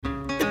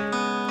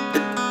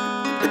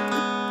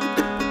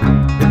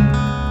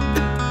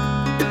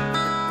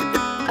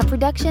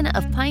production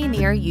of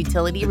Pioneer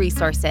Utility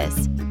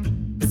Resources.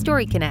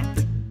 Story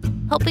Connect,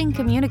 helping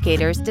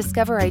communicators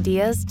discover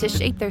ideas to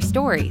shape their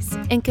stories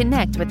and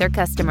connect with their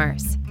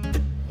customers.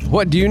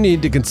 What do you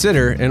need to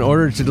consider in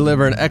order to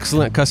deliver an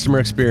excellent customer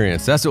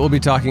experience? That's what we'll be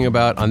talking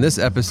about on this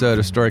episode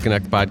of Story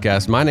Connect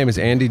podcast. My name is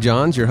Andy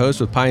Johns, your host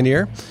with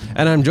Pioneer,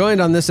 and I'm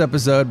joined on this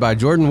episode by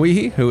Jordan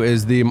Wehe, who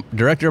is the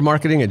Director of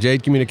Marketing at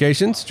Jade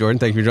Communications. Jordan,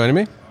 thank you for joining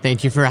me.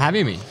 Thank you for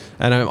having me.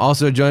 And I'm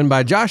also joined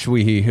by Josh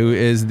Wehe, who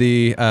is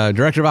the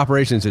Director of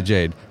Operations at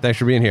Jade. Thanks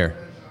for being here.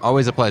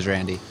 Always a pleasure,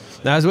 Andy.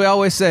 Now, as we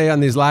always say on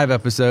these live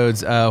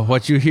episodes,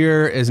 what you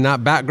hear is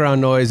not background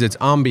noise, it's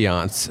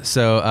ambiance.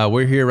 So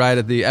we're here right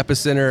at the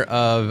epicenter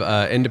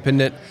of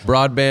independent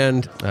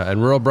broadband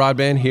and rural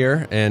broadband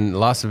here in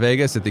Las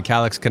Vegas at the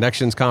Calix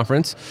ConneXions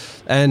conference.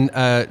 And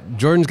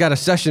Jordan's got a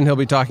session he'll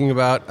be talking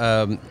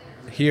about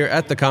here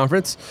at the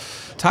conference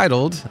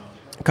titled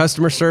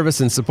Customer Service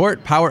and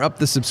Support, Power Up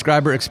the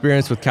Subscriber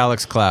Experience with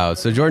Calix Cloud.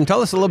 So Jordan,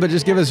 tell us a little bit,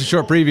 just give us a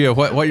short preview of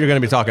what you're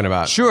going to be talking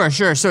about. Sure.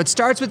 So it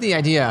starts with the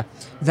idea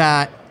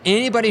that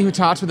anybody who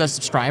talks with a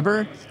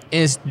subscriber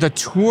is the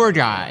tour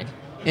guide,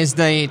 is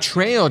the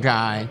trail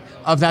guide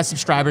of that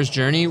subscriber's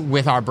journey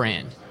with our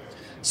brand.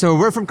 So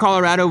we're from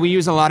Colorado. We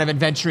use a lot of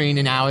adventuring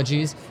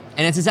analogies,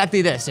 and it's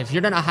exactly this. If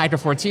you're going to hike a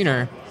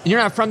 14er, and you're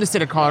not from the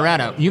state of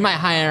Colorado, you might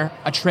hire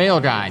a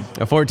trail guide.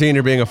 A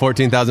 14er being a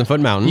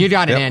 14,000-foot mountain. You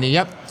got it, Andy.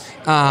 Yep.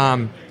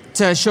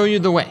 To show you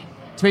the way,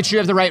 to make sure you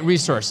have the right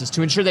resources,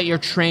 to ensure that you're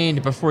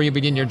trained before you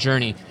begin your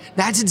journey.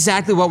 That's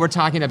exactly what we're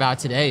talking about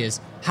today is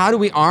how do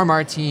we arm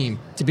our team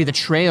to be the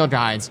trail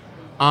guides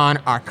on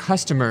our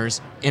customers'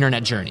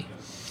 internet journey?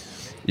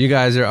 You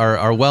guys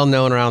are well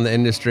known around the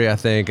industry, I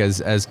think,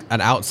 as an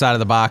outside of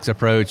the box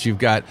approach. You've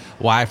got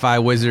Wi-Fi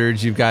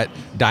wizards, you've got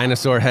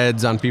dinosaur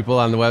heads on people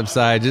on the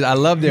website. I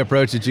love the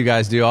approach that you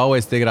guys do,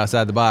 always thinking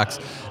outside the box.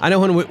 I know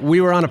when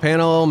we were on a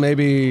panel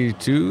maybe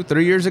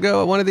 2-3 years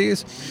ago at one of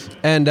these,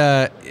 and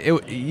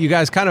you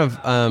guys kind of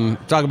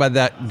talk about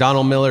that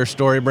Donald Miller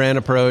story brand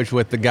approach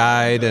with the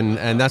guide,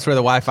 and that's where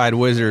the Wi-Fi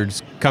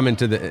wizards come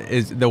into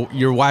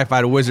your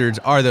Wi-Fi wizards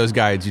are those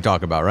guides you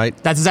talk about, right?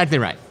 That's exactly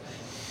right.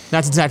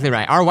 That's exactly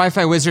right. Our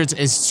Wi-Fi Wizards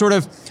is sort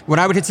of what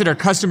I would consider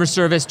customer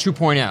service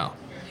 2.0.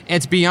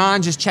 It's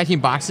beyond just checking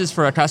boxes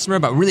for a customer,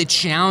 but really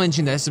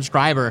challenging the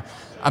subscriber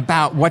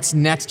about what's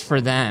next for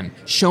them,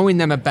 showing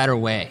them a better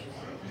way.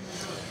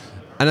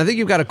 And I think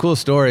you've got a cool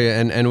story,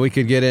 and we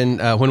could get in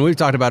when we've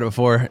talked about it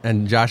before,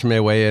 and Josh may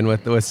weigh in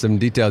with some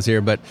details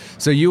here. But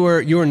so you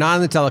were not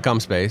in the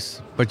telecom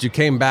space, but you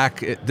came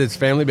back. This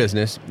family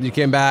business. You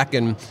came back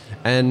and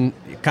kind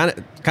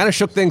of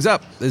shook things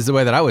up. Is the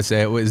way that I would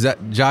say it. Is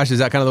that Josh? Is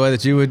that kind of the way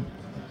that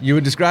you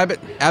would describe it?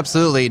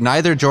 Absolutely.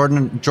 Neither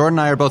Jordan and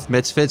I are both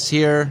misfits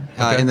here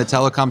in the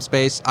telecom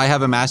space. I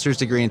have a master's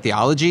degree in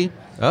theology.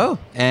 Oh,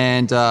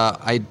 and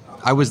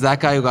I was that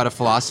guy who got a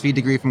philosophy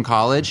degree from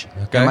college.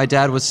 Okay. And my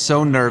dad was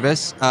so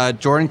nervous.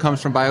 Jordan comes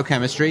from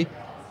biochemistry.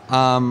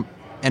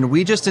 And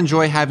we just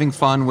enjoy having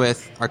fun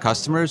with our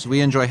customers.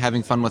 We enjoy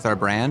having fun with our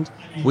brand.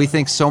 We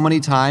think so many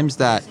times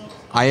that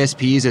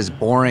ISPs is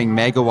boring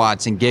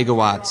megawatts and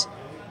gigawatts.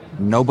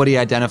 Nobody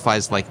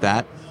identifies like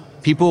that.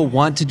 People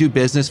want to do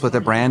business with a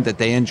brand that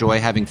they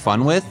enjoy having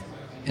fun with.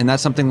 And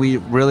that's something we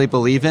really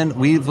believe in.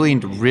 We've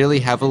leaned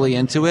really heavily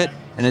into it,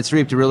 and it's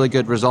reaped really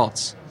good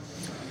results.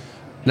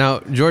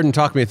 Now, Jordan,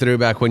 talk me through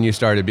back when you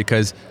started,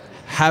 because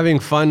having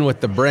fun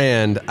with the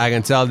brand, I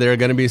can tell there are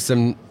going to be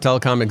some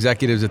telecom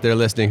executives that they're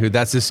listening who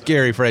that's a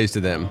scary phrase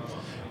to them.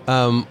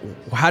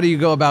 How do you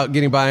go about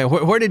getting by?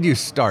 Where did you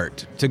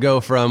start to go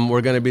from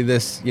we're going to be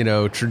this,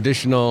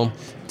 traditional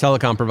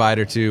telecom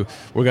provider to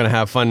we're going to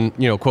have fun,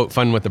 quote,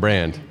 fun with the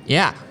brand?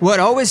 Yeah. Well,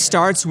 it always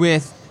starts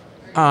with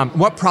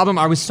what problem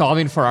are we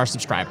solving for our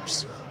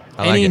subscribers?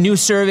 Any new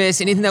service,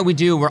 anything that we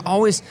do, we're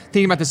always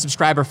thinking about the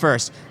subscriber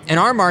first. In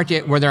our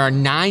market, where there are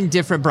 9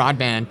 different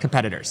broadband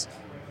competitors,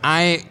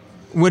 I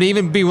would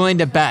even be willing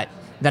to bet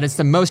that it's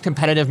the most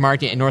competitive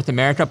market in North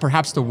America,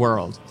 perhaps the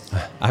world.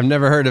 I've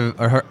never heard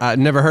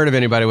of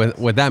anybody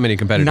with that many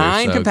competitors.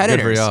 9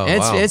 competitors. Wow.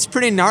 It's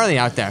pretty gnarly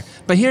out there.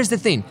 But here's the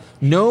thing: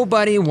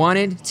 nobody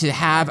wanted to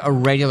have a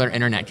regular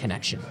internet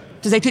connection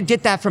because they could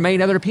get that from 8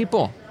 other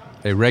people.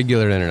 A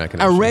regular internet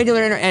connection. A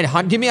regular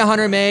internet. Give me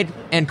 100 meg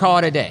and call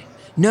it a day.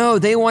 No,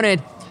 they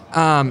wanted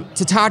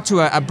to talk to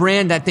a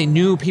brand that they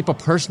knew people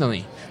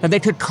personally, that they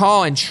could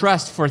call and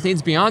trust for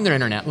things beyond their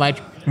internet, like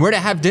where to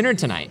have dinner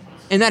tonight.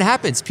 And that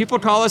happens. People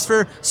call us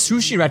for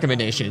sushi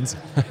recommendations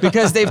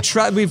because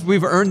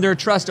we've earned their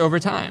trust over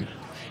time.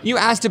 You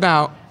asked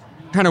about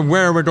kind of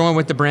where we're going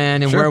with the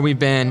brand and Sure. where we've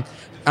been.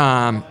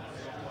 And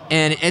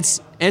it's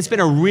been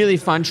a really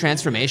fun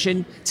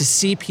transformation to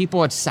see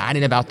people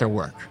excited about their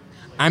work.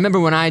 I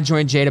remember when I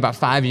joined Jade about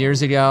 5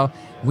 years ago,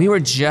 we were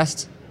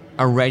just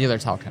a regular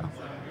telco.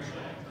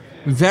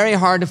 Very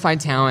hard to find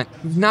talent,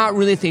 not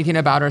really thinking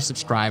about our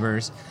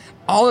subscribers.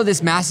 All of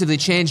this massively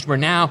changed where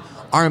now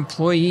our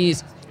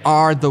employees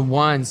are the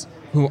ones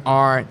who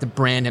are the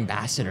brand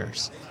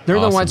ambassadors. They're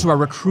Awesome. the ones who are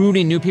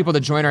recruiting new people to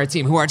join our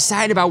team, who are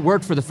excited about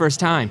work for the first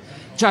time.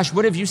 Josh,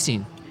 what have you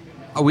seen?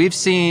 We've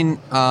seen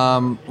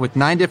with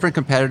 9 different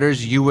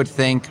competitors, you would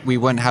think we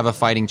wouldn't have a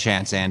fighting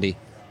chance, Andy.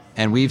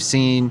 And we've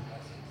seen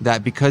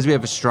that because we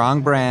have a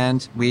strong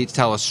brand, we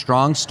tell a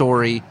strong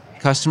story,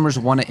 customers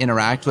want to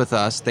interact with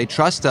us, they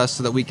trust us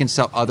so that we can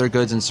sell other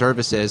goods and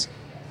services.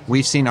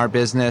 We've seen our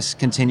business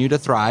continue to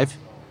thrive.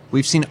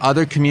 We've seen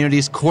other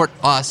communities court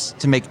us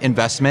to make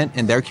investment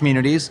in their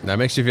communities. That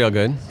makes you feel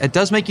good. It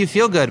does make you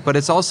feel good, but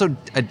it's also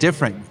a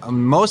different.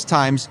 Most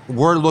times,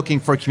 we're looking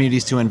for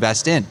communities to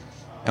invest in.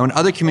 And when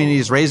other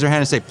communities raise their hand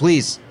and say,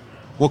 please,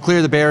 we'll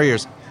clear the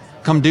barriers,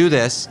 come do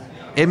this,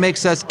 it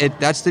makes us,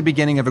 that's the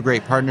beginning of a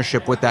great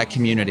partnership with that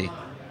community.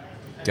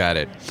 Got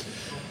it.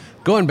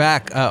 Going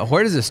back,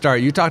 where does it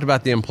start? You talked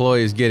about the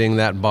employees getting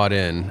that bought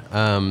in.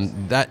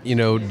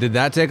 Did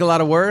that take a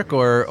lot of work,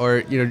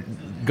 or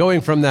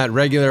going from that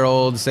regular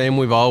old same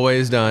we've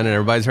always done, and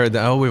everybody's heard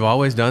that, we've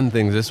always done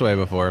things this way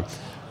before.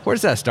 Where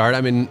does that start?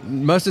 I mean,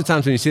 most of the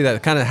times when you see that,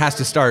 it kind of has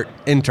to start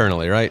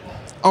internally, right?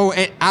 Oh,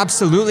 it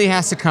absolutely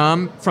has to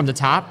come from the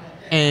top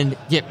and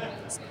get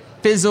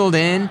fizzled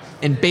in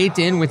and baked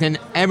in within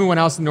everyone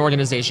else in the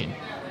organization.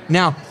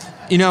 Now,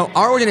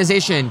 our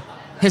organization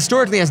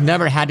historically has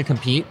never had to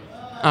compete.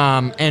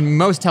 And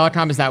most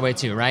telecom is that way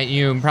too, right?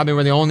 You probably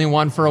were the only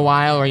one for a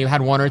while, or you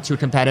had 1 or 2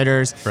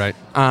 competitors. Right.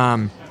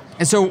 And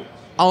so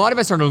a lot of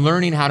us are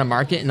learning how to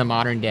market in the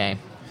modern day.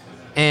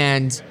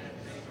 And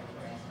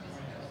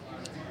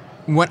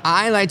what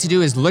I like to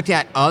do is look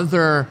at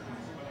other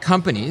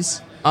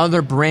companies,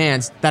 other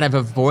brands that have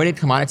avoided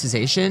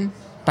commoditization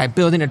by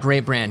building a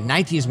great brand.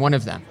 Nike is one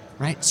of them,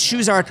 right?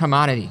 Shoes are a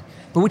commodity,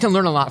 but we can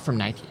learn a lot from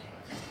Nike.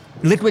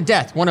 Liquid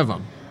Death, one of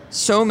them.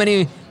 So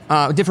many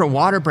different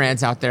water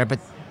brands out there, but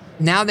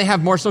now they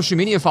have more social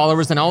media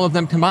followers than all of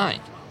them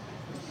combined.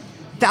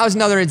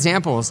 1,000 other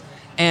examples.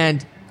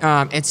 And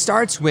it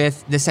starts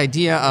with this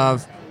idea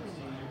of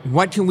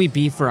what can we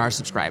be for our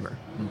subscriber?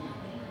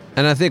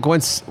 And I think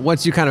once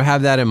you kind of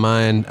have that in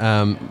mind,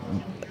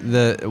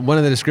 one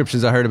of the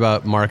descriptions I heard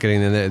about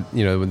marketing, and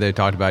when they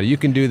talked about it, you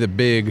can do the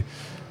big,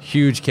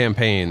 huge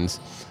campaigns,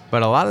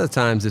 but a lot of the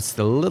times it's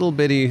the little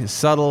bitty,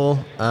 subtle,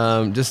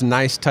 just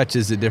nice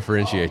touches that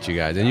differentiate you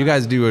guys. And you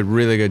guys do a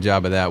really good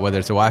job of that, whether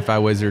it's a Wi-Fi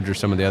Wizards or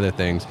some of the other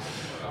things.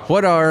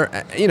 What are,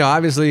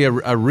 obviously a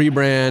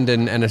rebrand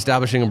and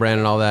establishing a brand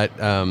and all that,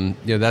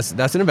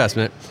 that's an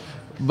investment.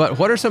 But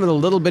what are some of the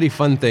little bitty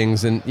fun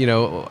things? And,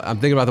 I'm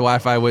thinking about the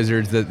Wi-Fi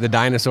Wizards, the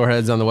dinosaur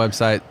heads on the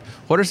website.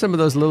 What are some of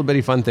those little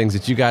bitty fun things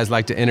that you guys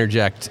like to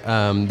interject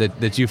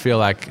that you feel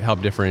like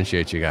help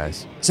differentiate you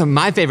guys? So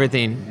my favorite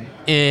thing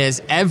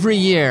is every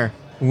year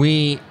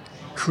we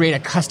create a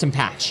custom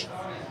patch.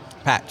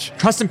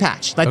 Custom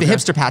patch, like the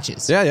hipster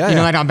patches. Yeah.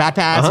 Like on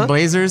backpacks and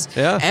blazers.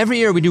 Yeah. Every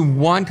year we do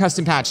one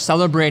custom patch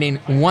celebrating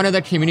one of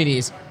the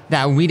communities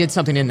that we did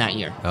something in that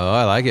year. Oh,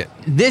 I like it.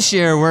 This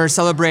year we're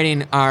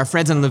celebrating our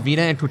friends in La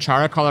Vida in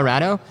Cuchara,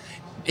 Colorado.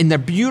 In the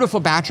beautiful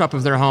backdrop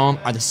of their home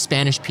are the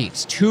Spanish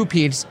peaks. 2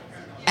 peaks,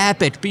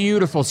 epic,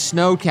 beautiful,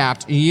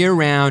 snow-capped,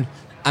 year-round,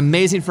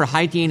 amazing for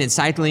hiking and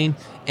cycling,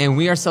 and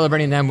we are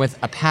celebrating them with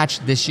a patch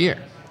this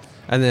year.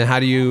 And then how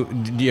do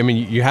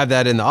you have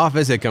that in the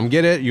office, they come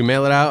get it, you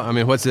mail it out? I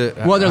mean, what's it?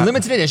 Well, they're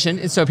limited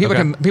edition, so people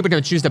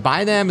can choose to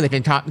buy them, they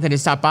can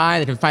stop by,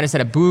 they can find us at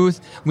a booth.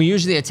 We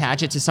usually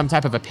attach it to some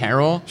type of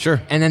apparel.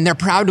 Sure. And then they're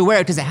proud to wear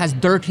it because it has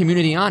their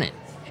community on it.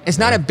 It's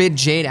not a big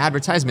Jade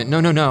advertisement.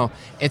 No.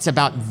 It's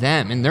about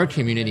them and their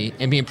community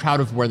and being proud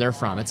of where they're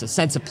from. It's a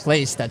sense of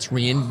place that's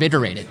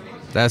reinvigorated.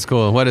 That's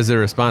cool. And what has the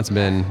response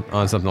been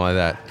on something like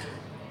that?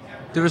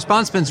 The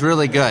response has been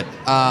really good.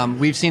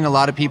 We've seen a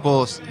lot of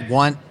people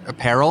want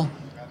apparel,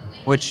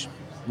 which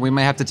we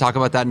may have to talk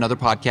about that in another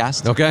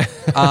podcast. Okay.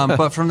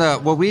 But from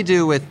what we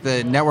do with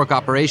the network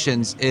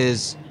operations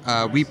is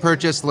we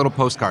purchase little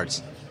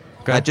postcards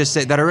that just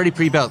say, that are already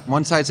pre-built.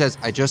 One side says,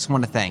 I just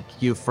want to thank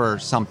you for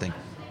something.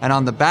 And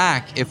on the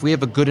back, if we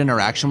have a good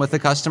interaction with the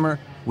customer,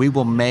 we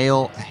will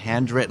mail a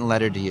handwritten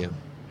letter to you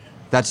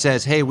that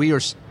says, hey,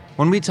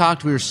 when we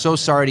talked, we were so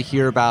sorry to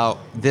hear about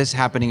this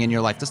happening in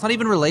your life. That's not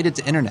even related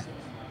to internet.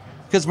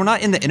 Because we're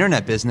not in the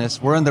internet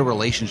business, we're in the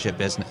relationship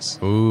business.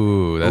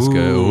 Ooh, that's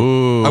good.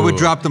 Ooh. I would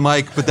drop the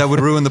mic, but that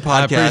would ruin the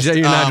podcast. I appreciate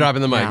you not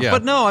dropping the mic, yeah.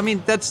 But no, I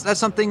mean, that's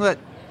something that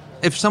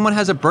if someone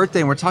has a birthday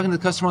and we're talking to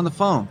the customer on the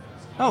phone,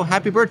 oh,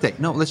 happy birthday.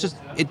 No,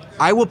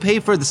 I will pay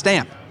for the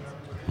stamp.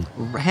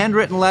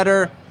 Handwritten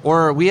letter,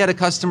 or we had a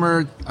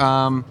customer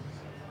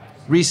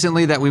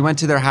recently that we went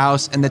to their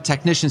house and the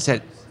technician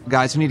said,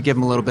 guys, we need to give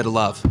them a little bit of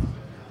love.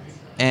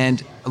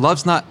 And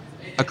love's not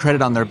a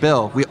credit on their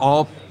bill. We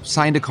all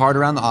signed a card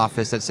around the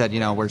office that said,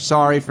 we're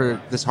sorry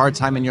for this hard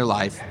time in your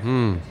life.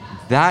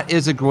 That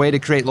is a way to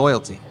create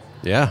loyalty.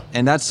 Yeah.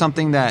 And that's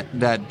something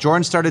that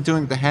Jordan started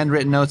doing, the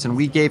handwritten notes, and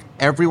we gave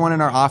everyone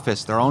in our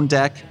office their own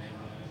deck.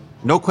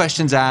 No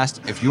questions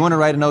asked. If you want to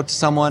write a note to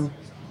someone,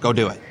 go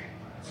do it.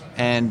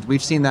 And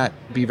we've seen that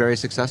be very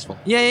successful.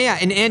 Yeah.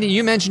 And Andy,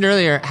 you mentioned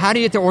earlier, how do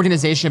you get the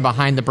organization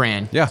behind the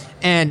brand? Yeah.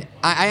 And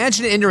I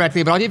answered it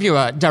indirectly, but I'll give you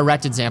a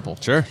direct example.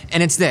 Sure.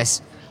 And it's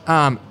this.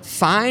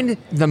 find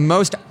the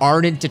most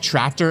ardent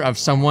detractor of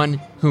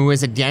someone who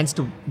is against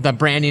the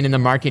branding and the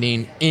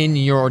marketing in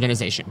your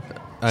organization.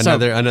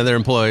 Another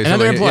employee.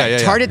 Another employee. Yeah.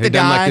 Target Who the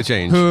doesn't guy like the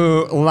change.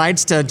 who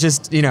likes to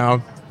just,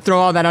 throw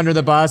all that under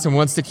the bus and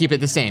wants to keep it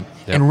the same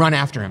and run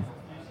after him.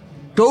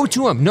 Go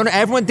to him. No,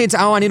 everyone thinks,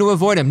 I need to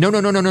avoid him.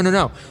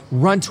 No.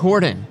 Run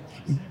toward him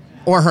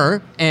or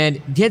her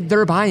and get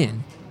their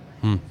buy-in.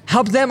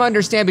 Help them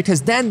understand,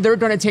 because then they're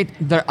going to take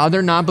their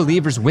other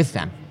non-believers with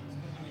them.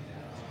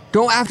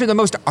 Go after the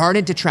most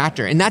ardent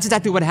detractor. And that's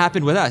exactly what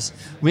happened with us.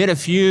 We had a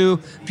few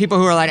people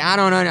who were like, I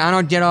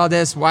don't get all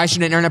this. Why should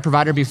an internet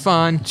provider be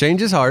fun?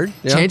 Change is hard.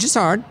 Yeah. Change is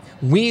hard.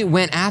 We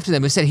went after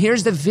them. We said,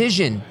 here's the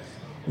vision.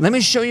 Let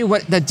me show you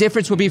what the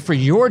difference will be for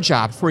your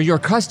job, for your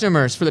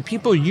customers, for the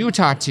people you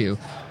talk to.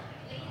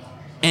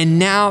 And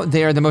now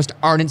they are the most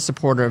ardent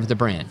supporter of the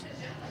brand.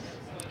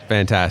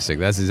 Fantastic.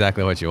 That's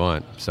exactly what you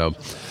want. So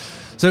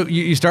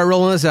you start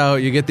rolling this out.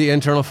 You get the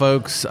internal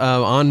folks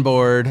on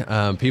board.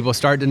 People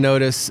start to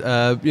notice,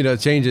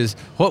 changes.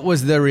 What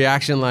was the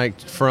reaction like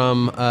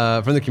from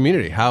the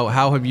community? How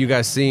have you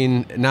guys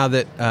seen now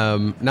that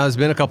now it's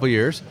been a couple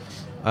years?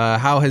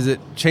 How has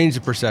it changed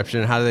the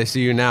perception? How do they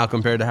see you now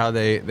compared to how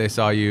they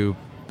saw you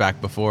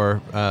back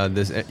before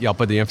y'all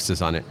put the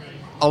emphasis on it?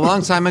 A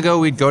long time ago,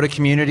 we'd go to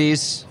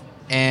communities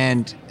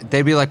and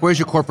they'd be like, "Where's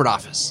your corporate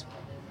office?"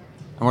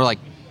 And we're like,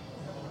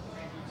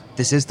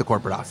 "This is the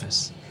corporate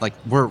office. Like,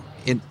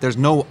 there's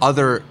no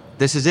other,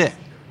 this is it."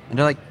 And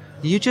they're like,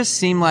 you just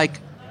seem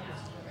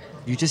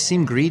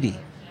greedy.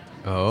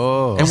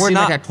 Oh. And we're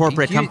not like a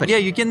corporate company. Yeah,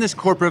 you're getting this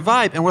corporate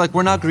vibe. And we're like,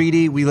 we're not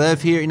greedy. We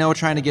live here. We're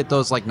trying to get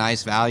those like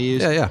nice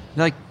values. Yeah. They're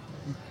like,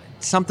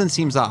 something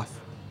seems off.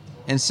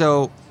 And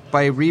so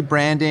by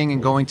rebranding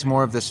and going to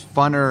more of this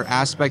funner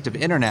aspect of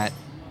internet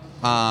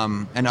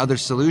and other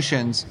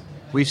solutions,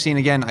 we've seen,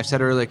 again, I've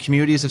said earlier,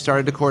 communities have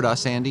started to court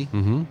us, Andy,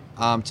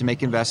 to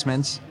make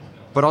investments.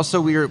 But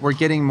also we're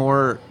getting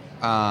more,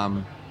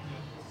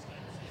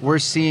 we're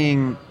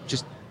seeing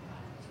just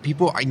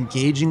people are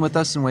engaging with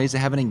us in ways they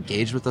haven't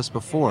engaged with us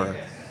before.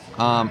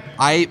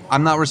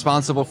 I'm not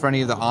responsible for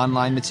any of the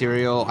online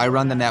material. I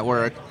run the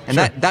network, and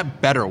Sure.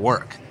 that better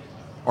work,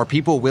 or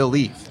people will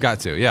leave. Got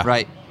to, yeah.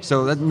 Right.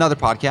 So that's another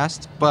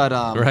podcast, but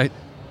Right.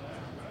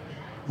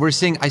 I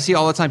see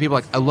all the time people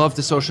like, I love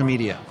the social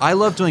media. I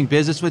love doing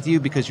business with you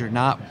because you're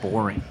not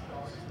boring.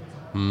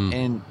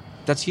 And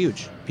that's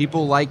huge.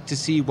 People like to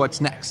see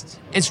what's next.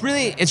 It's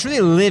really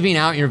living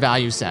out your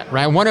value set,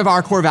 right? One of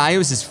our core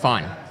values is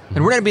fun.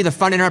 And we're going to be the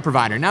fun internet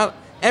provider. Now,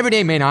 every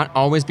day may not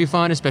always be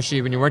fun,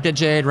 especially when you work at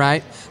Jade,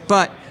 right?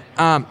 But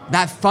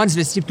that fun's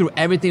going to seep through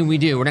everything we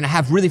do. We're going to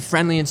have really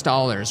friendly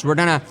installers. We're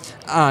going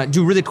to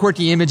do really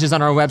quirky images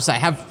on our website,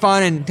 have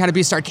fun and kind of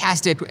be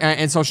sarcastic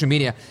in social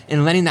media,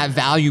 and letting that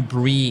value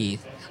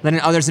breathe,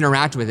 letting others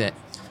interact with it.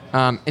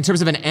 In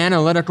terms of an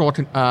analytical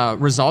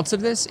results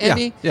of this,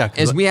 Andy,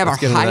 is we have our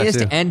highest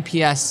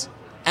NPS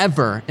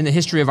ever in the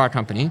history of our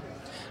company.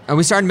 And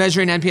we started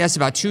measuring NPS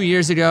about 2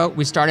 years ago.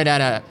 We started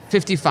at a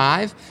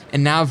 55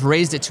 and now have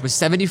raised it to a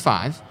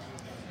 75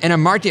 in a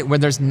market where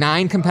there's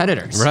 9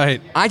 competitors.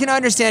 Right. I can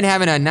understand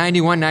having a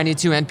 91,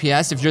 92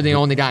 NPS if you're the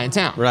only guy in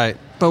town. Right.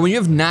 But when you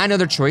have 9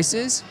 other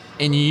choices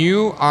and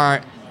you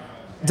are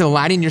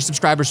delighting your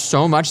subscribers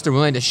so much they're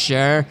willing to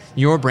share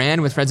your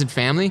brand with friends and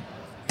family,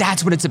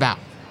 that's what it's about.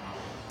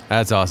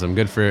 That's awesome.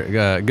 Good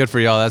for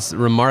y'all. That's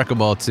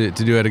remarkable to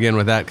do it again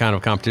with that kind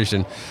of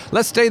competition.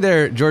 Let's stay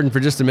there, Jordan, for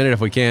just a minute if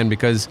we can,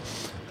 because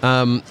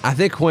I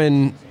think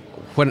when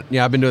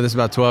I've been doing this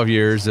about 12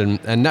 years,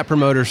 and Net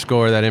Promoter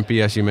Score, that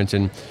NPS you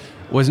mentioned,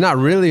 was not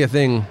really a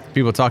thing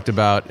people talked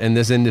about in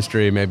this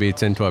industry maybe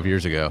 10, 12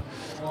 years ago.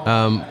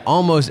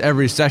 Almost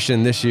every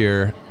session this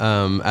year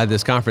at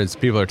this conference,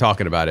 people are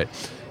talking about it.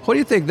 What do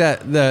you think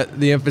that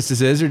the emphasis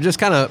is, or just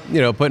kind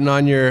of putting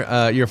on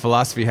your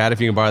philosophy hat, if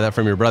you can borrow that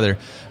from your brother?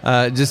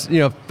 Just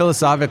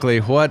philosophically,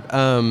 what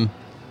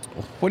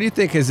do you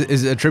think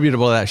is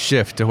attributable to that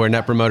shift to where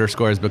Net Promoter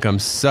Score has become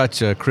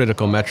such a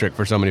critical metric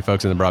for so many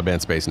folks in the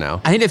broadband space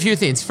now? I think a few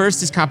things.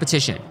 First is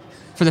competition.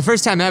 For the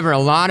first time ever, a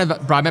lot of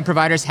broadband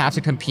providers have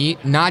to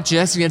compete, not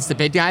just against the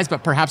big guys,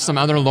 but perhaps some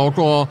other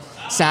local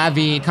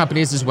savvy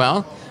companies as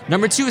well.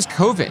 Number 2 is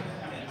COVID.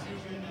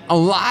 A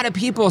lot of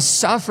people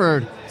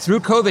suffered through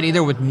COVID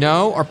either with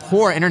no or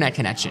poor internet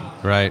connection.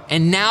 Right.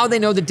 And now they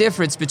know the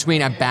difference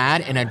between a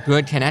bad and a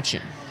good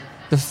connection.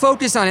 The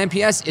focus on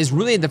NPS is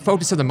really the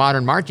focus of the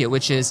modern market,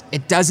 which is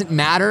it doesn't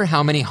matter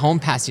how many home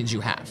passings you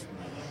have.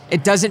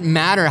 It doesn't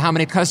matter how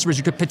many customers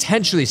you could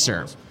potentially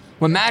serve.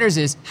 What matters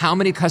is how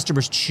many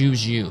customers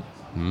choose you.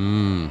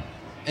 And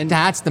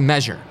that's the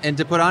measure. And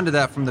to put onto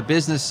that from the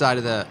business side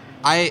of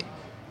I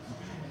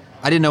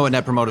didn't know what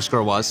Net Promoter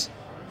Score was.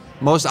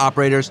 Most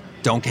operators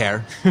don't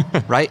care,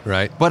 right?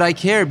 Right. But I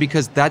care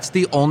because that's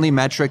the only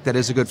metric that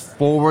is a good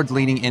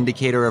forward-leaning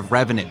indicator of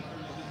revenue.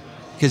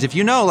 Because if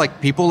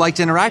people like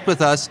to interact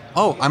with us,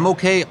 I'm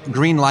okay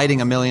green lighting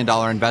 $1 million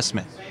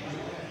investment.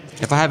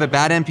 If I have a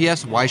bad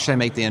NPS, why should I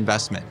make the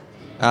investment?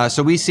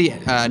 So we see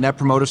Net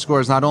Promoter Score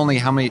as not only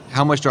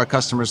how much do our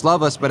customers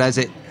love us, but as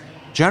it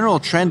general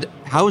trend,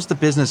 how is the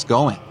business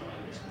going?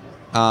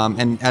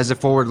 And as a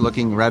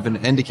forward-looking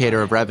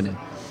indicator of revenue.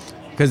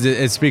 Because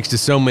it speaks to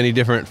so many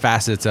different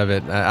facets of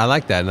it. I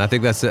like that, and I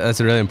think that's a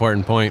really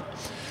important point.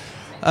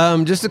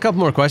 Just a couple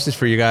more questions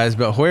for you guys,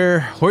 but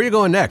where are you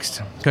going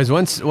next? Because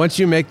once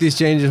you make these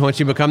changes, once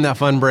you become that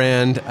fun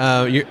brand,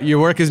 your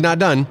work is not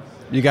done.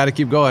 You got to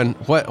keep going.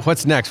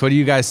 What's next? What do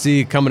you guys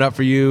see coming up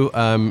for you,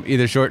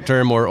 either short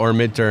term or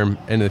midterm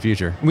into the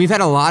future? We've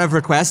had a lot of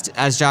requests,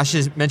 as Josh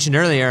has mentioned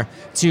earlier,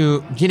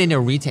 to get into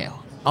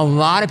retail. A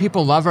lot of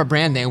people love our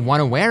brand. They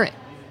want to wear it.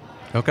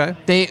 Okay.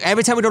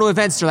 Every time we go to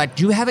events, they're like,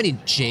 do you have any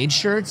Jade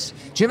shirts?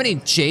 Do you have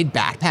any Jade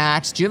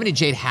backpacks? Do you have any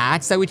Jade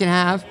hats that we can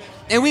have?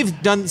 And we've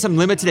done some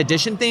limited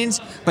edition things,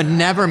 but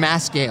never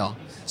mass scale.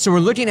 So we're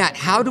looking at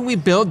how do we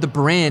build the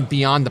brand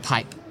beyond the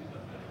pipe?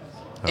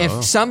 Oh.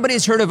 If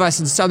somebody's heard of us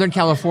in Southern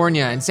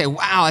California and say,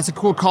 wow, that's a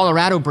cool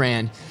Colorado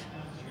brand,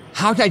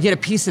 how can I get a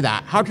piece of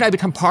that? How can I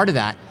become part of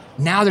that?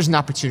 Now there's an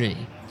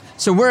opportunity.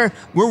 So we're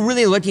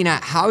really looking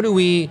at how do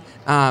we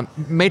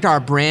make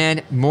our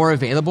brand more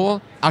available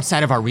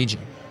outside of our region.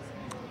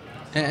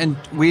 And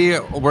we're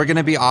going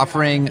to be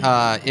offering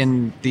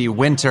in the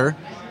winter,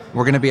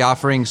 we're going to be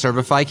offering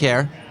Certify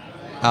Care,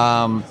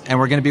 and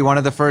we're going to be one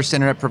of the first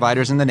internet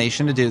providers in the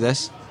nation to do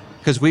this,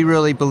 because we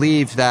really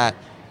believe that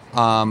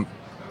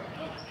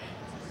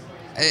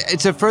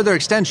it's a further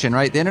extension,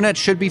 right? The internet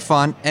should be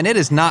fun, and it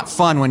is not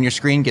fun when your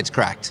screen gets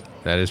cracked.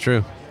 That is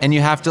true. And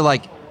you have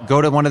to go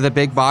to one of the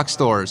big box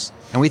stores.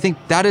 And we think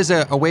that is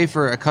a way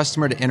for a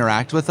customer to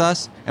interact with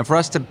us and for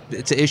us to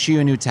issue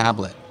a new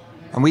tablet.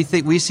 And we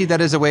see that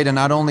as a way to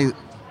not only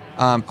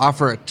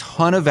offer a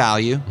ton of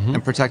value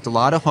and protect a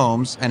lot of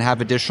homes and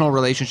have additional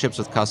relationships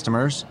with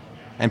customers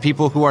and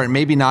people who are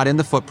maybe not in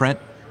the footprint,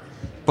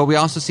 but we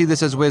also see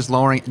this as a way of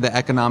lowering the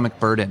economic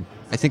burden.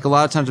 I think a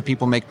lot of times when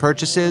people make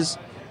purchases,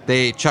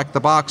 they check the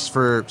box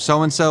for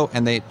so-and-so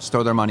and they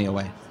store their money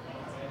away.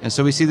 And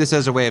so we see this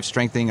as a way of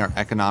strengthening our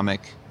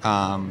economic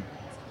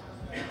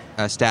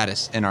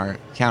status in our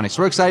county.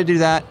 So we're excited to do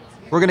that.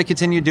 We're going to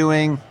continue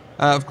doing,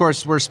 of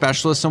course, we're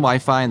specialists in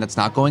Wi-Fi, and that's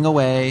not going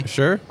away.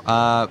 Sure.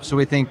 So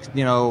we think,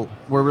 we're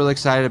really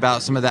excited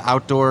about some of the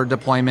outdoor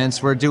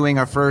deployments. We're doing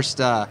our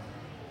first outdoor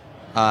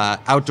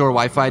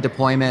Wi-Fi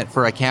deployment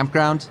for a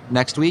campground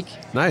next week.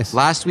 Nice.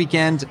 Last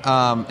weekend,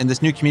 in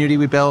this new community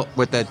we built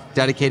with the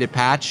dedicated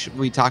patch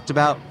we talked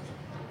about,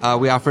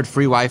 we offered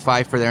free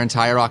Wi-Fi for their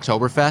entire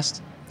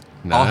Oktoberfest.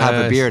 Nice. I'll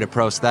have a beer to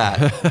prost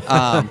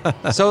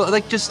that. So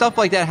just stuff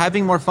like that,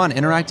 having more fun,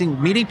 interacting,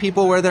 meeting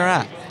people where they're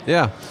at.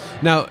 Yeah.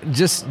 Now,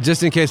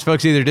 just in case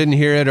folks either didn't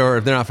hear it or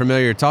if they're not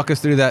familiar, talk us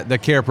through the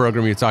CARE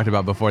program you talked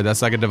about before.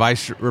 That's like a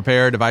device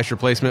repair, device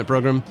replacement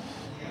program?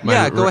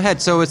 Go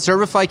ahead. So it's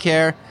Certify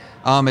Care.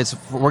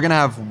 We're going to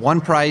have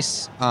one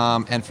price,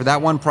 and for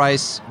that one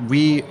price,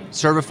 we,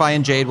 Certify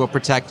and Jade, will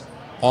protect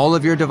all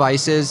of your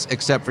devices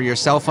except for your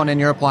cell phone and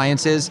your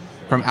appliances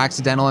from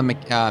accidental and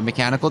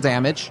mechanical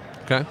damage.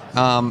 Okay.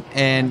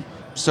 And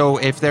so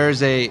if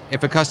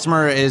a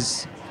customer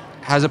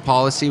has a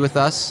policy with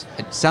us,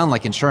 it sounds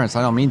like insurance,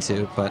 I don't mean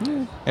to, but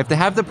if they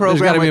have the program,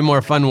 there's got to be a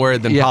more fun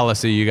word than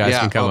policy you guys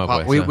can come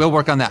up with. We'll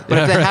work on that.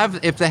 But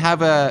if they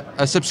have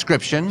a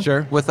subscription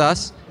with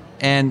us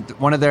and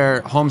one of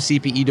their home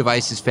CPE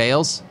devices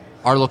fails,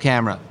 our little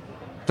camera,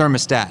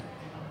 thermostat,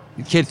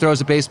 the kid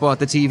throws a baseball at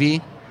the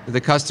TV,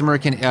 the customer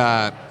can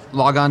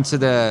log on to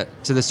the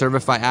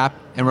Certify app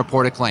and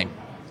report a claim.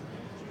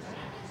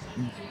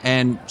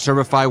 And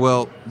Certify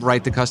will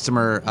write the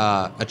customer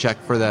a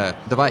check for the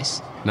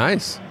device.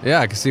 Nice. Yeah,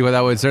 I can see why that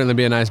would certainly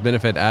be a nice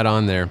benefit add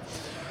on there.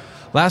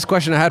 Last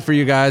question I had for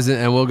you guys,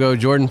 and we'll go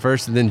Jordan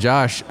first and then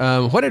Josh.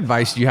 What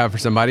advice do you have for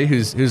somebody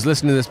who's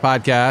listening to this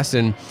podcast,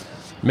 and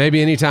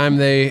maybe anytime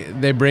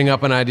they bring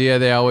up an idea,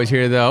 they always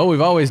hear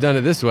we've always done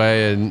it this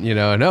way, and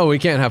no, we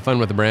can't have fun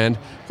with the brand.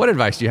 What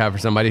advice do you have for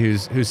somebody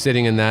who's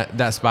sitting in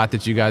that spot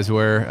that you guys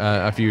were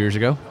a few years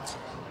ago?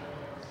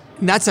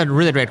 That's a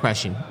really great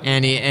question,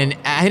 Andy. And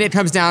I think it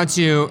comes down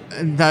to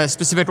the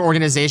specific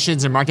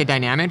organizations and market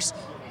dynamics.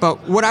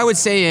 But what I would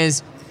say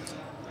is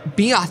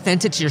be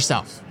authentic to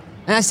yourself.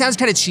 And that sounds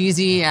kind of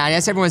cheesy. I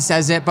guess everyone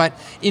says it, but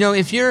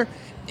if you're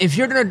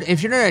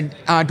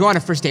gonna go on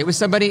a first date with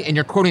somebody and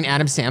you're quoting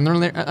Adam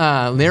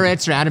Sandler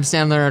lyrics or Adam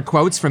Sandler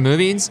quotes from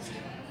movies,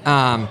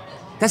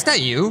 that's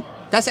not you.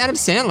 That's Adam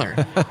Sandler.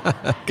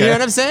 Okay. You know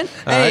what I'm saying?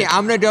 Hey,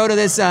 I'm gonna go to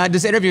this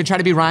interview and try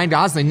to be Ryan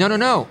Gosling.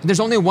 No. There's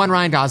only one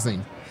Ryan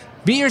Gosling.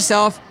 Be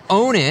yourself,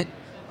 own it,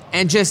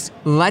 and just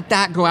let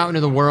that go out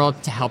into the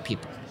world to help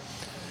people.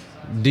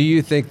 Do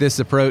you think this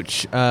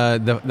approach,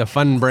 the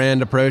fun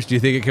brand approach, do you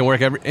think it can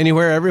work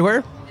anywhere,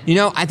 everywhere?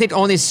 I think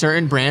only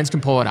certain brands can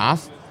pull it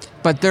off,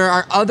 but there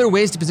are other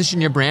ways to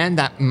position your brand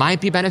that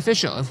might be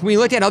beneficial. If we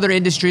look at other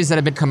industries that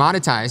have been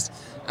commoditized,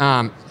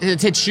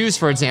 take shoes,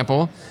 for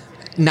example,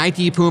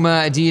 Nike,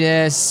 Puma,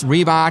 Adidas,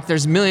 Reebok,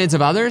 there's millions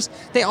of others.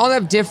 They all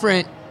have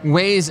different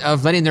ways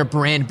of letting their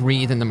brand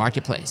breathe in the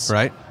marketplace.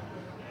 Right.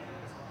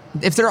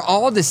 If they're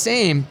all the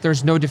same,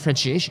 there's no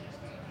differentiation.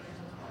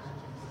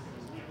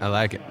 I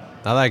like it.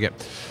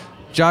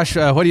 Josh,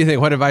 what do you think?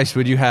 What advice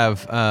would you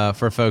have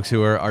for folks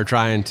who are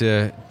trying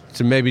to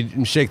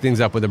maybe shake things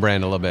up with the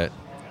brand a little bit?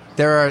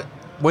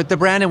 With the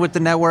brand and with the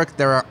network,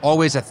 there are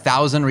always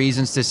 1,000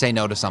 reasons to say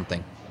no to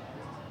something.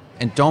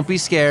 And don't be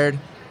scared.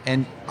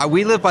 And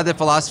we live by the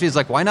philosophy is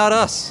like, why not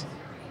us?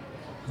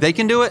 They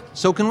can do it,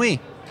 so can we.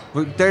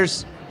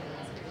 There's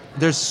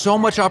so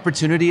much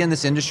opportunity in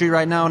this industry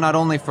right now, not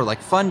only for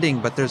like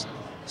funding, but there's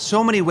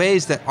so many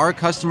ways that our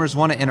customers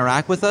want to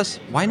interact with us.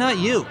 Why not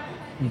you?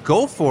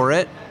 Go for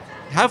it.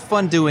 Have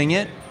fun doing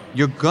it.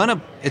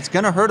 It's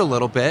gonna hurt a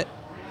little bit,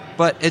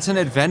 but it's an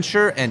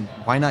adventure, and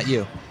why not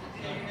you?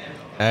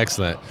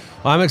 Excellent.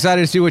 Well, I'm excited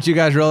to see what you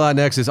guys roll out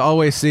next. It's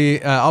always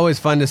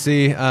fun to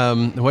see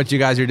what you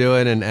guys are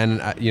doing,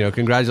 and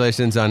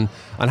congratulations on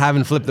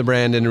having flipped the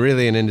brand and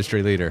really an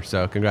industry leader.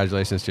 So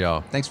congratulations to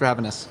y'all. Thanks for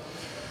having us.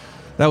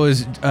 That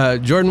was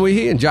Jordan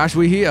Wehe and Josh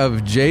Wehe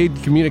of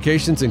Jade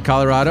Communications in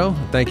Colorado.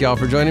 Thank y'all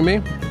for joining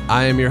me.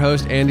 I am your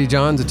host, Andy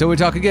Johns. Until we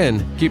talk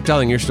again, keep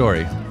telling your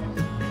story.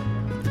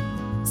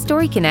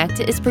 Story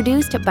Connect is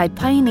produced by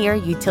Pioneer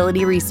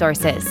Utility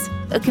Resources,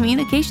 a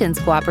communications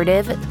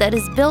cooperative that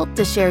is built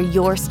to share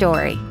your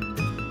story.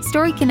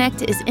 Story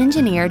Connect is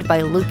engineered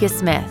by Lucas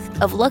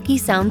Smith of Lucky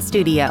Sound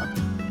Studio.